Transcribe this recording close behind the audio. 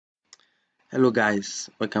Hello guys,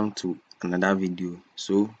 welcome to another video.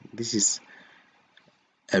 So this is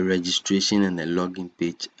a registration and a login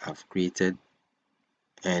page I've created,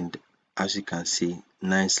 and as you can see,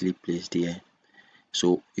 nicely placed here.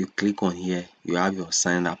 So you click on here, you have your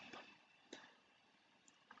sign up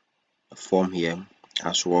form here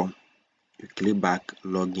as well. You click back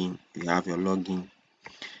login, you have your login,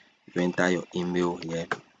 you enter your email here,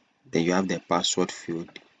 then you have the password field.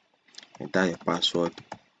 Enter your password.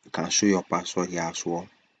 You can show your password here as well.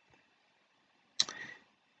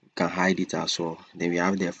 You can hide it as well. Then we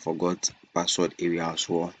have the forgot password area as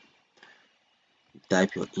well.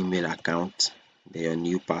 Type your email account, then your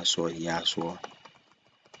new password here as well.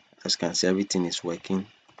 As you can see, everything is working.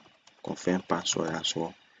 Confirm password as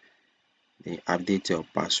well. Then update your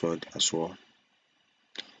password as well.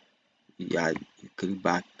 You click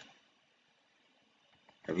back,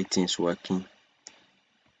 everything is working.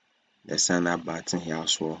 The sign up button here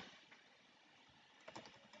as well.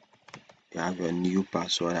 You have your new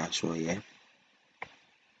password as well here.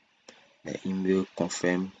 The email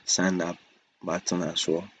confirm sign up button as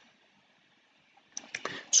well.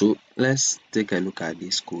 So let's take a look at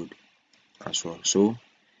this code as well. So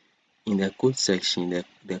in the code section,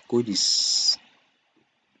 the code is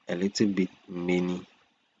a little bit many.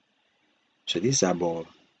 So this is about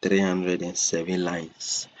 307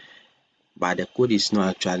 lines, but the code is not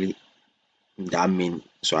actually that many,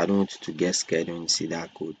 so I don't want you to get scared when you see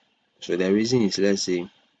that code. So the reason is, let's say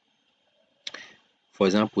for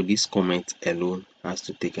example, this comment alone has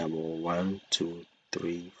to take about 1 2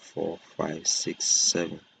 3 4 5 6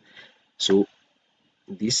 7. So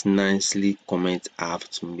this nicely comment I have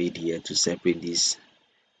to made here to separate this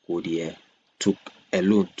code here took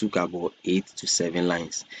about 8 to 7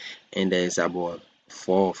 lines, and there is about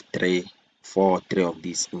 4 or 3 of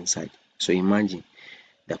these inside. So imagine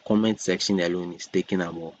the comment section alone is taking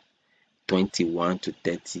about 21 to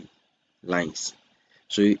 30 lines.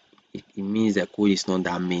 So it means the code is not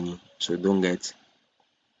that many, so don't get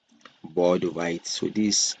bored over it. So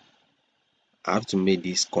this, I have to make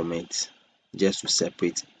this comment just to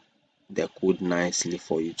separate the code nicely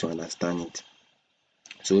for you to understand it.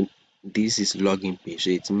 So this is login page, so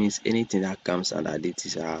it means anything that comes under this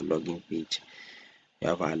is our login page. We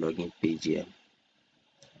have our login page here.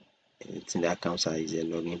 Anything that comes out is a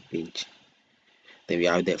login page. Then we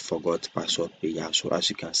have the forgot password page. So as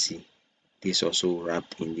you can see, this also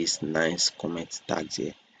wrapped in this nice comment tags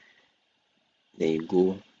here. Then you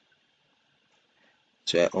go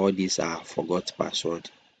to all these are forgot password,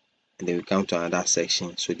 and then we come to another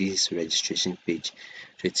section. So this is registration page.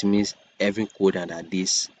 So it means every code under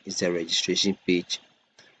this is a registration page.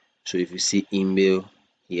 So if you see email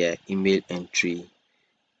here, email entry,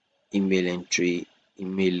 email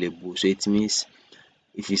label. So it means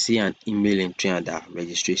if you see an email entry under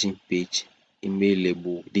registration page, email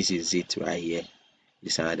label, this is it right here.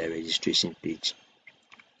 This is another registration page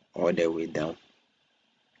all the way down.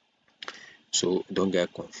 So don't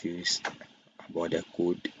get confused about the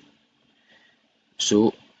code.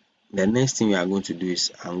 So the next thing we are going to do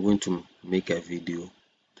is I'm going to make a video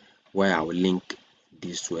where I will link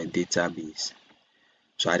this to a database.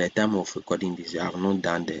 So at the time of recording this, I have not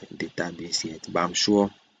done the database yet, but I'm sure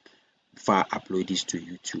before I upload this to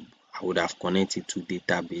YouTube, I would have connected to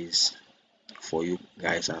database for you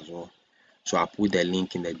guys as well. So I'll put the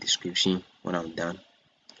link in the description when I'm done.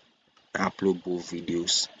 I upload both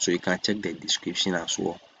videos, so you can check the description as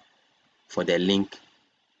well for the link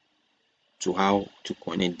to how to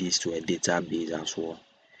connect this to a database as well.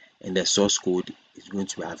 And the source code is going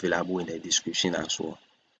to be available in the description as well.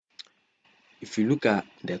 If you look at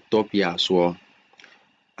the top here as well,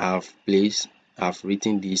 I've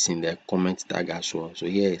written this in the comment tag as well. So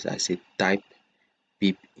here is, I say type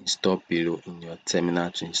pip install below in your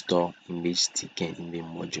terminal to install image Tkinter image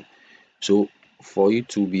module. So for you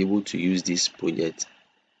to be able to use this project,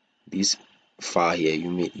 this file here,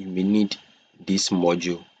 you may need this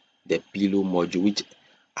module, the pillow module, which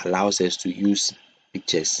allows us to use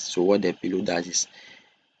pictures. So what the pillow does is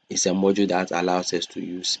it's a module that allows us to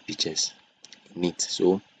use pictures in it.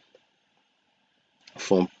 So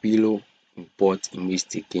from pillow import image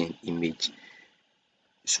Tkinter image.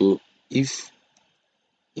 So if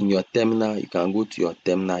in your terminal, you can go to your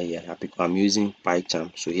terminal here. I'm using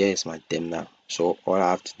PyCharm, so here is my terminal. So all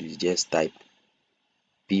I have to do is just type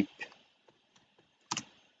pip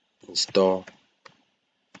install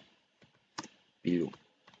pillow,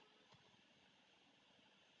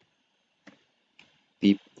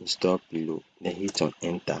 pip install pillow, then hit on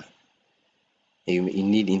enter. You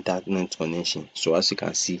need internet connection. So as you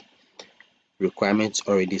can see, requirements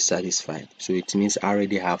already satisfied. So it means I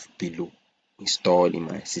already have pillow installed in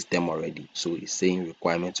my system already. So it's saying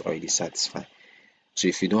requirements already satisfied. So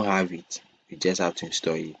if you don't have it, you just have to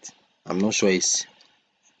install it. I'm not sure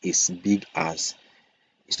it's big as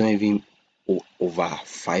it's not even over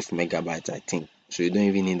 5 megabytes, I think. So you don't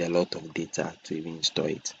even need a lot of data to even install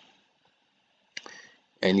it.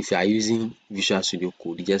 And if you are using Visual Studio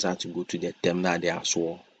Code, you just have to go to the terminal there as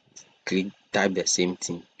well. Type the same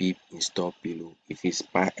thing, pip install pillow. If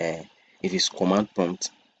it's command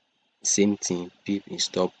prompt, same thing, pip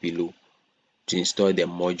install pillow to install the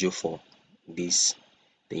module for this.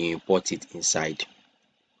 Then you import it inside.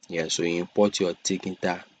 Yeah, so you import your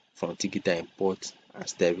Tkinter. From Tkinter, import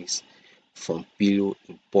asterisk. From pillow,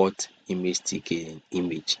 import image tk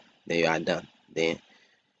image. Then you are done. Then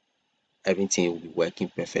everything will be working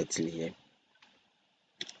perfectly here.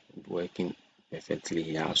 Working perfectly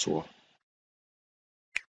here as well.